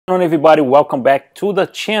Hello everybody, welcome back to the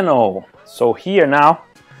channel. So here now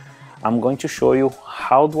I'm going to show you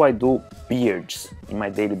how do I do beards in my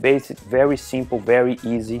daily basis. Very simple, very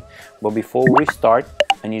easy. But before we start,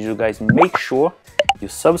 I need you guys make sure you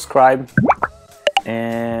subscribe,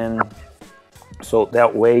 and so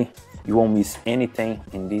that way you won't miss anything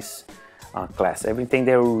in this class. Everything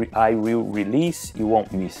that I will release, you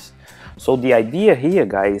won't miss. So the idea here,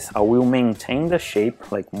 guys, I will maintain the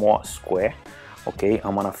shape like more square. Okay,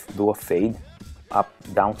 I'm gonna do a fade up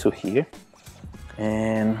down to here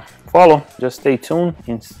and follow. Just stay tuned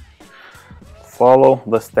and follow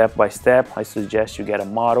the step by step. I suggest you get a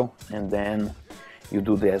model and then you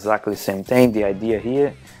do the exactly same thing. The idea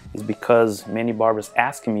here is because many barbers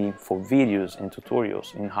ask me for videos and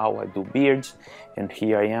tutorials in how I do beards, and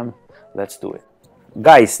here I am. Let's do it.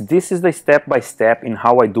 Guys, this is the step by step in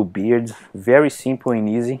how I do beards. Very simple and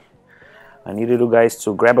easy. I need you guys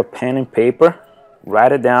to grab a pen and paper,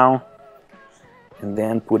 write it down, and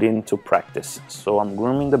then put it into practice. So I'm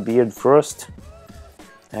grooming the beard first,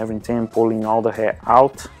 everything, pulling all the hair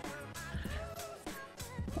out.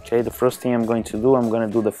 Okay, the first thing I'm going to do, I'm going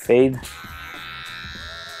to do the fade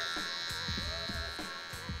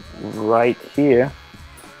right here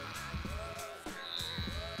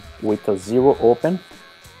with a zero open.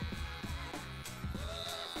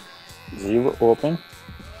 Zero open.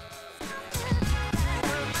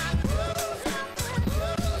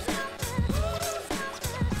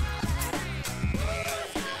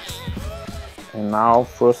 And now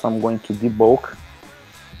first I'm going to debulk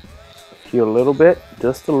here a little bit,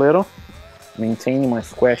 just a little, maintaining my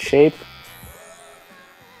square shape,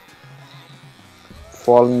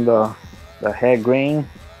 following the hair grain,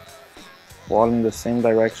 following the same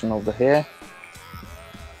direction of the hair.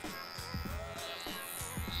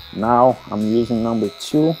 Now I'm using number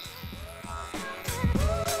 2.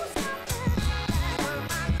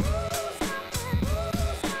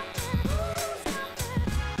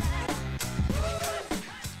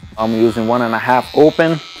 I'm using 1.5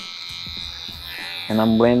 open, and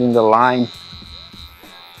I'm blending the line.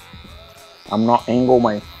 I'm not angle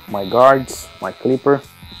my guards, my clipper.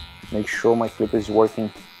 Make sure my clipper is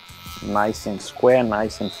working nice and square,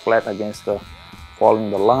 nice and flat against the,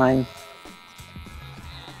 following the line.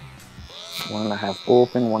 1.5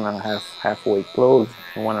 open, 1.5 halfway closed,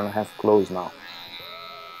 and 1.5 closed now.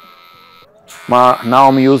 Now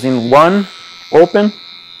I'm using 1 open,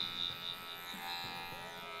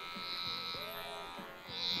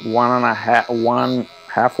 1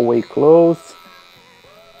 halfway closed,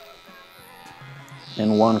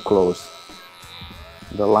 and 1 closed.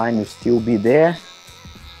 The line will still be there.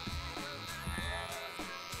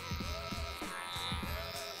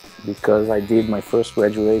 Because I did my first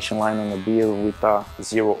graduation line on the beard with a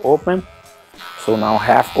 0 open. So now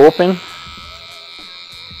half open,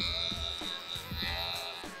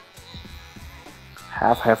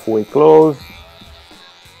 halfway closed,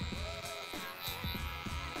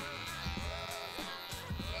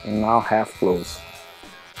 and now half closed.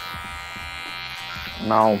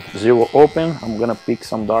 Now 0 open. I'm gonna pick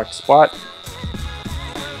some dark spot.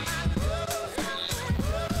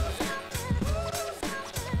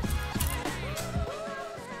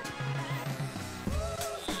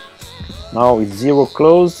 Now it's 0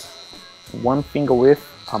 close, 1 finger width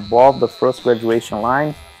above the first graduation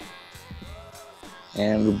line,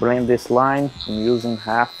 and we blend this line. I'm using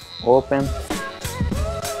half open.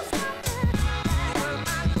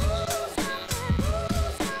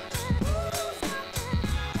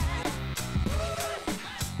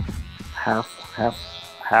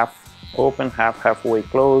 Half open, halfway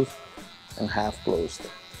closed, and half closed.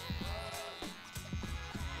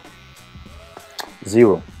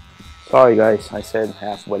 0. Sorry guys, I said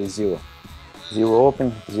half, but it's 0. 0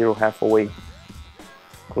 open, 0 halfway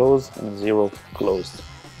closed, and 0 closed.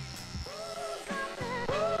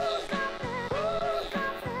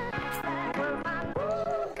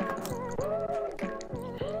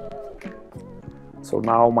 So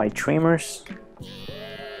now my trimmers.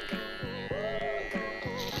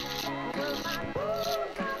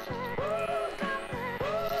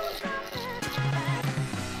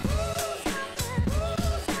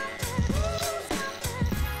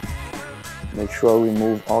 Make sure I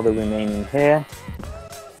remove all the remaining hair.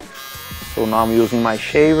 So now I'm using my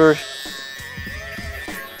shavers.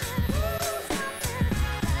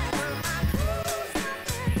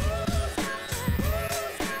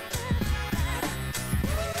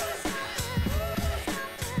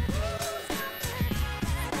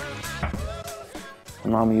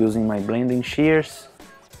 Now I'm using my blending shears.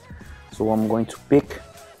 So I'm going to pick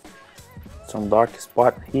some dark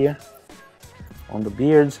spot here on the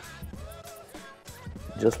beards.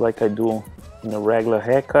 just like I do in a regular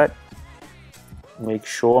haircut. Make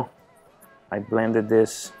sure I blended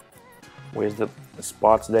this with the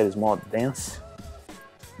spots that is more dense.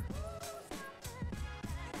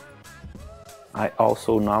 I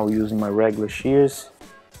also now using my regular shears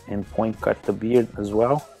and point cut the beard as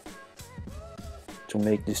well to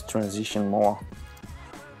make this transition more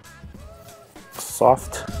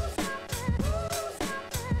soft.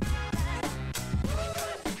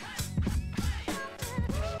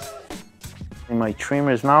 In my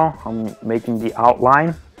trimmers now, I'm making the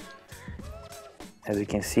outline. As you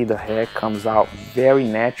can see, the hair comes out very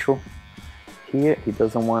natural. Here, it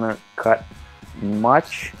doesn't want to cut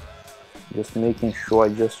much. Just making sure I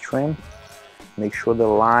just trim. Make sure the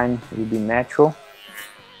line will be natural.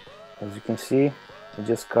 As you can see, I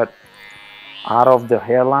just cut out of the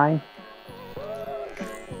hairline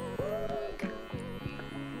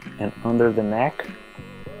and under the neck.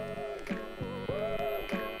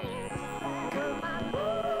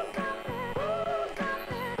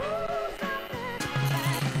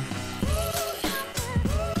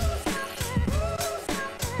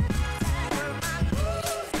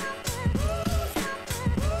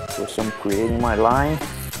 So I'm creating my line.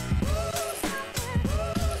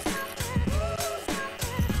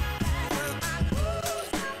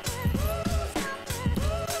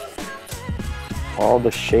 All the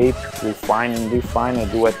shape, refine and define I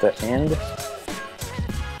do at the end.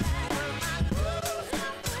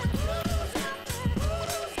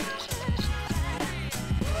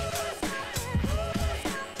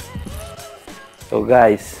 So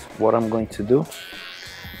guys, what I'm going to do,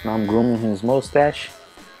 now I'm grooming his mustache,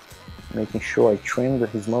 making sure I trim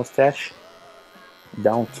his mustache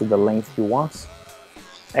down to the length he wants.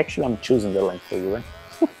 Actually, I'm choosing the length for you, right?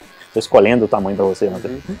 Tô escolhendo o tamanho para você,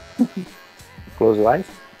 André. Close your eyes.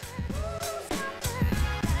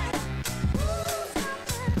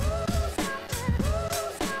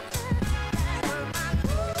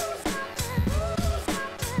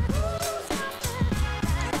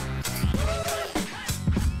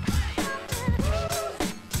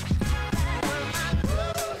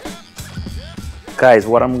 Guys,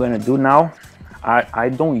 what I'm gonna do now, I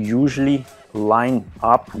don't usually line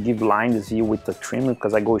up, give lines here with the trimmer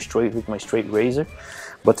because I go straight with my straight razor.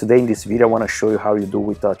 But today in this video, I want to show you how you do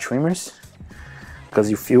with trimmers,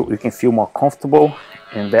 because you can feel more comfortable,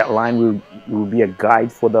 and that line will be a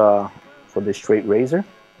guide for the straight razor.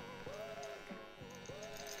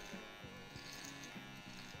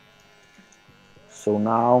 So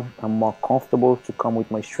now I'm more comfortable to come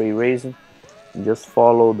with my straight razor. Just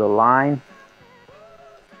follow the line.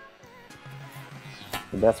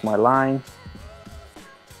 So that's my line.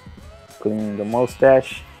 Cleaning the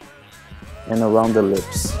mustache and around the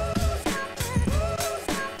lips.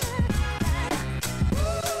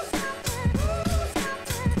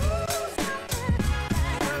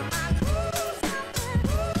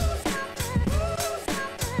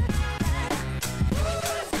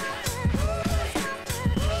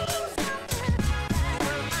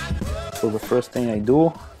 So the first thing I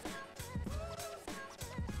do,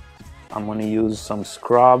 I'm going to use some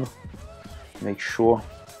scrub, make sure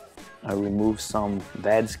I remove some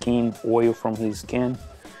dead skin, oil from his skin,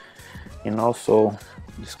 and also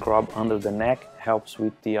the scrub under the neck helps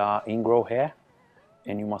with the ingrown hair,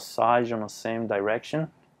 and you massage on the same direction.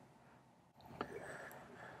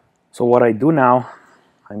 So what I do now,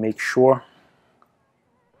 I make sure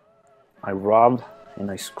I rub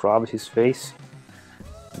and I scrub his face.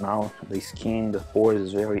 Now the skin, the pores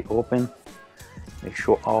is very open. Make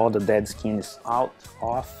sure all the dead skin is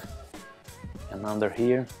off, and under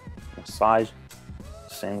here, massage,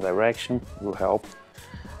 same direction, will help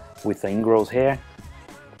with the ingrown hair.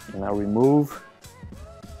 And I remove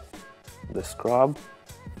the scrub.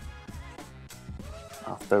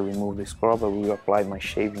 After I remove the scrub, I will apply my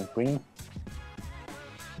shaving cream.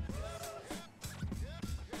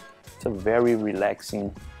 It's a very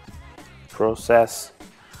relaxing process.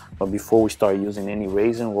 But before we start using any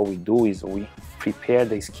razor, what we do is we prepare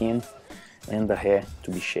the skin and the hair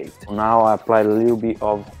to be shaved. Now I apply a little bit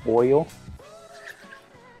of oil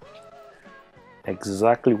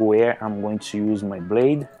exactly where I'm going to use my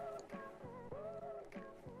blade,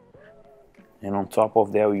 and on top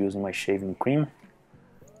of that I'll use my shaving cream,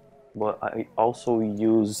 but I also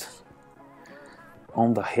use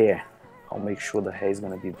on the hair. I'll make sure the hair is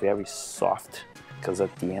going to be very soft, because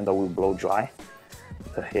at the end I will blow dry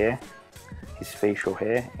the hair, his facial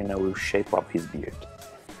hair, and I will shape up his beard.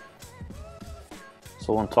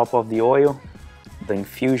 So on top of the oil, the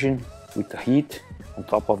infusion with the heat, on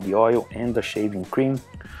top of the oil and the shaving cream,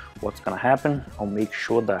 what's gonna happen, I'll make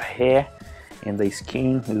sure the hair and the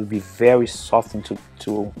skin will be very soft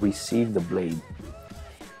to receive the blade.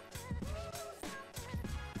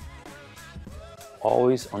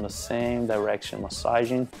 Always on the same direction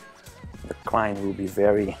massaging. The client will be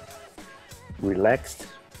very relaxed.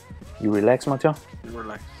 You relax, Mateo?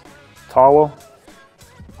 Relax. Towel,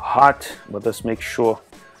 hot, but let's make sure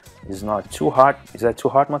it's not too hot. Is that too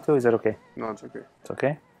hot, Mateo? Is that okay? No, it's okay. It's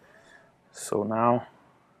okay? So now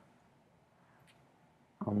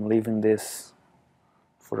I'm leaving this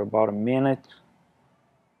for about a minute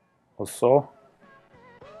or so,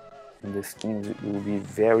 and the skin will be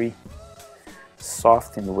very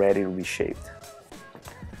soft and ready to be shaved.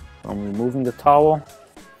 I'm removing the towel,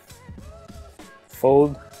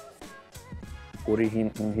 fold, put it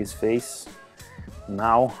in his face.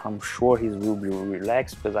 Now I'm sure he will be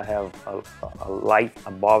relaxed because I have a light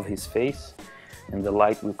above his face, and the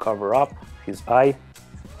light will cover up his eye.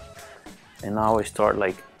 And now I start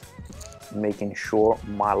like making sure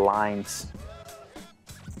my lines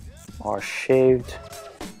are shaved.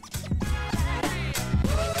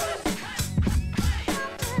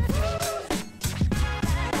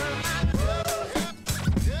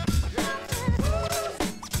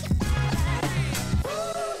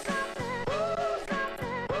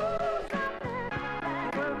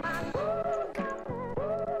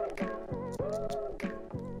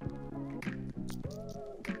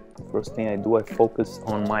 First thing I do, I focus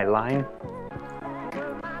on my line.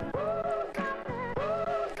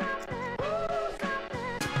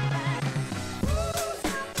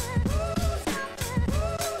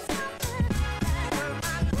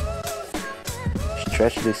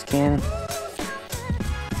 Stretch the skin.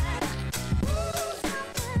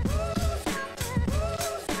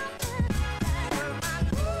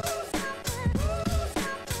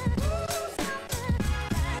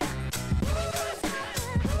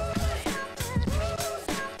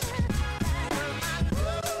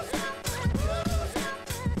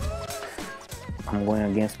 I'm going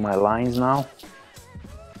against my lines now,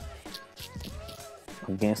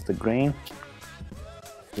 against the grain,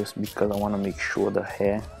 just because I want to make sure the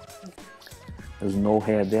hair, there's no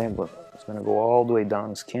hair there, but it's going to go all the way down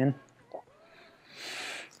the skin,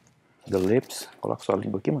 the lips. Coloca sua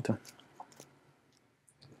língua aqui, Matheus.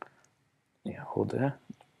 Yeah, hold there.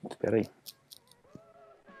 Espera aí.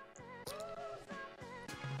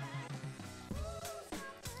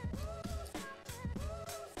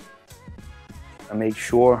 I make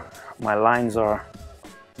sure my lines are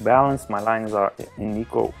balanced, my lines are in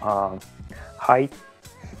equal height,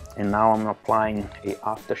 and now I'm applying a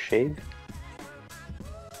aftershave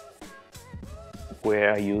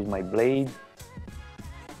where I use my blade.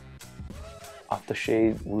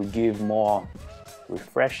 Aftershave will give more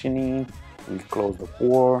refreshing, will close the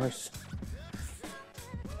pores,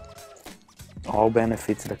 all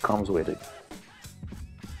benefits that comes with it.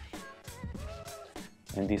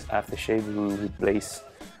 And this aftershave will replace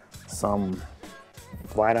some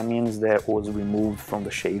vitamins that was removed from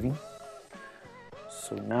the shaving.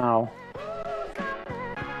 So now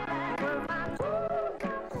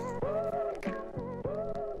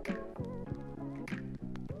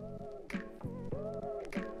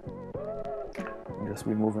just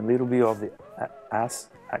remove a little bit of the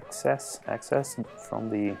excess from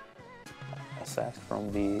the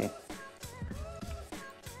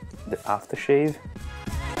aftershave.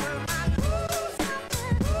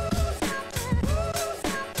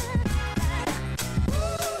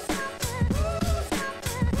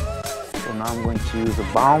 So now I'm going to use a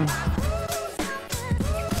balm.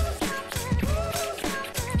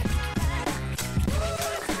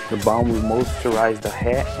 The balm will moisturize the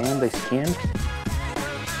hair and the skin.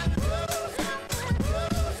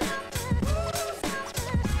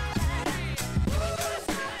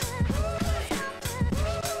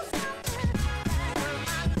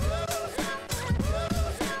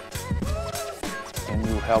 And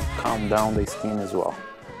will help calm down the skin as well.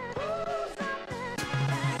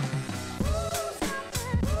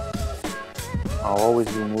 I'll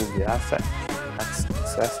always remove the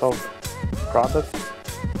excess of product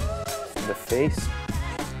in the face.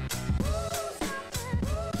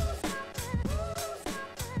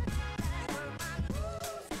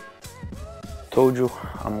 Told you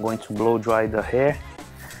I'm going to blow dry the hair.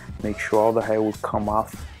 Make sure all the hair will come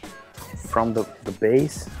off from the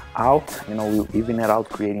base out, you know, we'll even it out,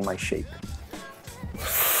 creating my shape.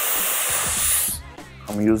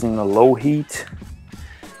 I'm using a low heat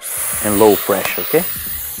and low pressure, okay?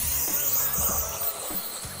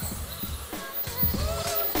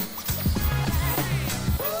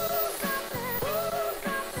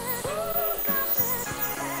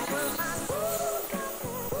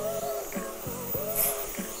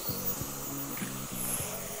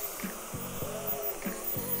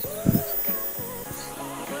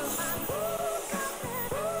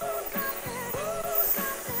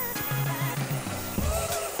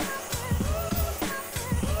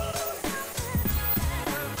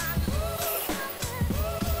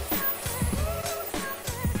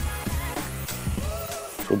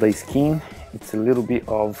 So the skin, it's a little bit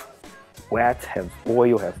of wet, have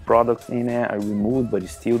oil, have product in it. I removed, but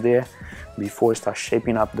it's still there. Before I start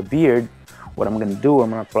shaping up the beard, what I'm gonna do,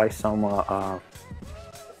 I'm gonna apply some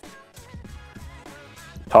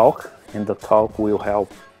talc, and the talc will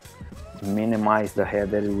help minimize the hair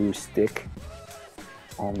that it will stick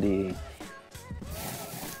on the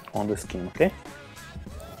skin, okay?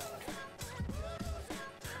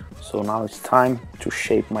 So now it's time to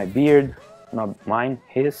shape my beard, not mine,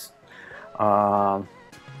 his.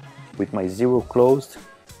 With my zero closed,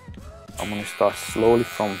 I'm gonna start slowly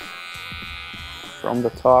from the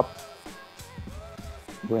top,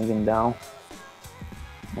 bringing down.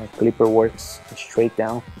 My clipper works straight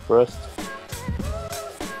down first.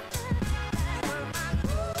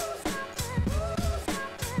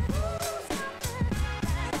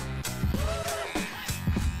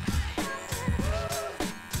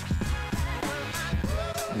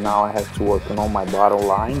 Now I have to work on my bottom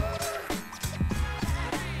line.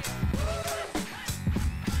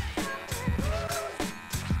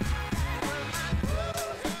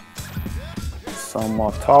 Some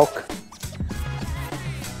more talc.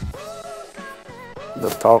 The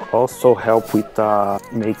talc also help with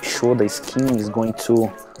make sure the skin is going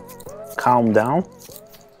to calm down,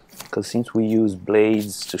 because since we use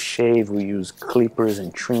blades to shave, we use clippers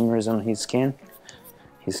and trimmers on his skin.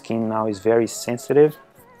 His skin now is very sensitive.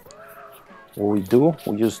 What we do,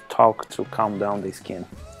 we use talc to calm down the skin.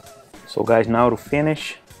 So guys, now to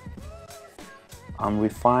finish, I'm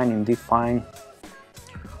refine and define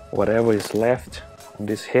whatever is left on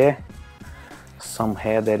this hair. Some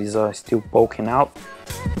hair that is still poking out.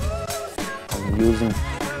 I'm using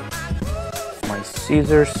my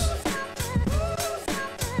scissors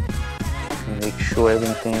to make sure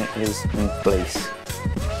everything is in place.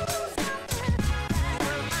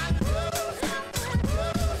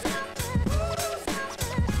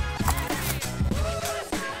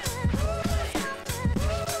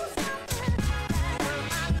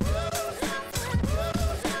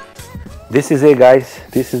 This is it, guys.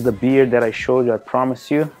 This is the beard that I showed you, I promise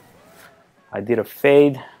you. I did a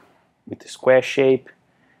fade with the square shape.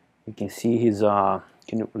 You can see his, can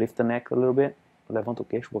you lift the neck a little bit? Levanta o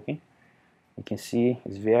queixo um pouquinho. You can see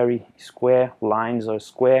it's very square, lines are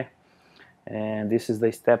square. And this is the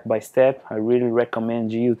step by step. I really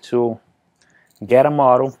recommend you to get a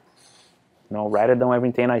model. You know, write it down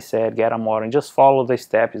everything I said, get a model, and just follow the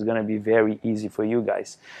step. It's gonna be very easy for you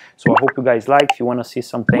guys. So I hope you guys like. If you wanna see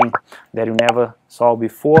something that you never saw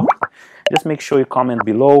before, just make sure you comment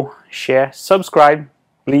below, share, subscribe,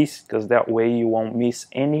 please, because that way you won't miss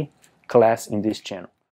any class in this channel.